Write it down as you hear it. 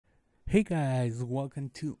Hey guys, welcome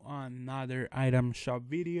to another item shop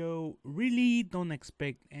video. Really don't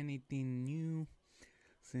expect anything new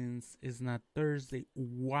since it's not Thursday.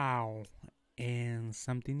 Wow, and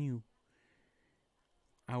something new.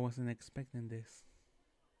 I wasn't expecting this.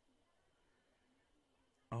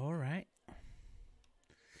 Alright.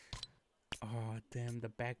 Oh damn, the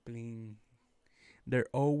back bling. They're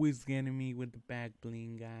always getting me with the back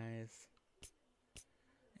bling, guys.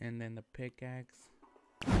 And then the pickaxe.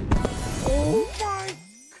 Oh my!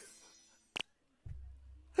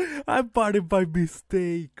 I bought it by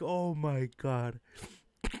mistake. Oh my god.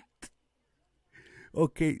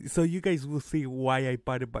 Okay, so you guys will see why I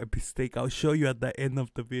bought it by mistake. I'll show you at the end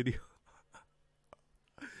of the video.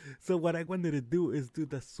 So what I wanted to do is do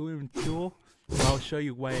the swim tool. So I'll show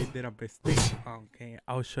you why I did a mistake. Okay,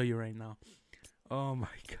 I'll show you right now. Oh my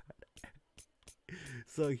god.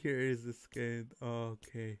 So here is the skin.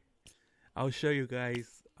 Okay. I'll show you guys.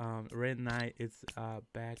 Red Knight is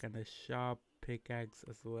back in the shop. Pickaxe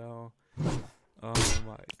as well. Oh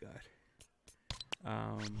my god.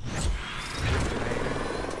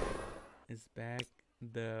 Is back.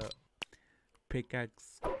 The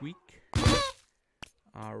pickaxe squeak.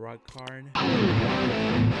 Rock hard.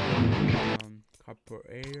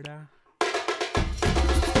 Capoeira.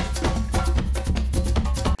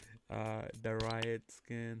 The riot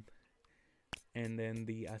skin. And then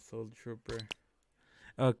the assault trooper.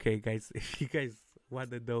 Okay guys, if you guys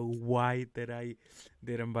want to know why that I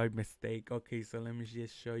didn't by mistake, okay, so let me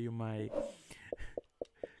just show you my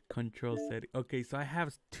control setting. Okay, so I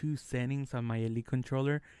have two settings on my Elite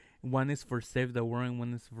controller. One is for Save the World and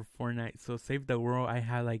one is for FORTNITE. So Save the World, I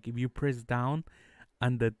have like, if you press down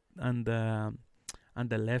on the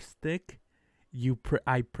left stick,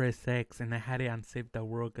 I press X, and I had it on Save the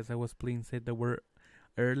World because I was playing Save the World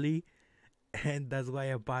early. And that's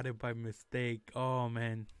why I bought it by mistake. Oh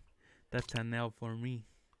man, that's an L for me.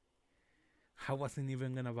 I wasn't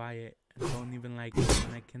even gonna buy it. I don't even like it,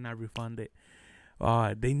 and I cannot refund it.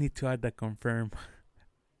 They need to add the confirm.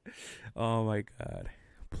 Oh my god,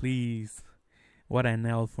 please. What an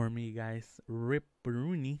L for me, guys. Rip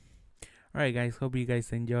Rooney. Alright guys, hope you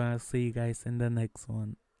guys enjoy. I'll see you guys in the next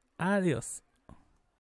one. Adios.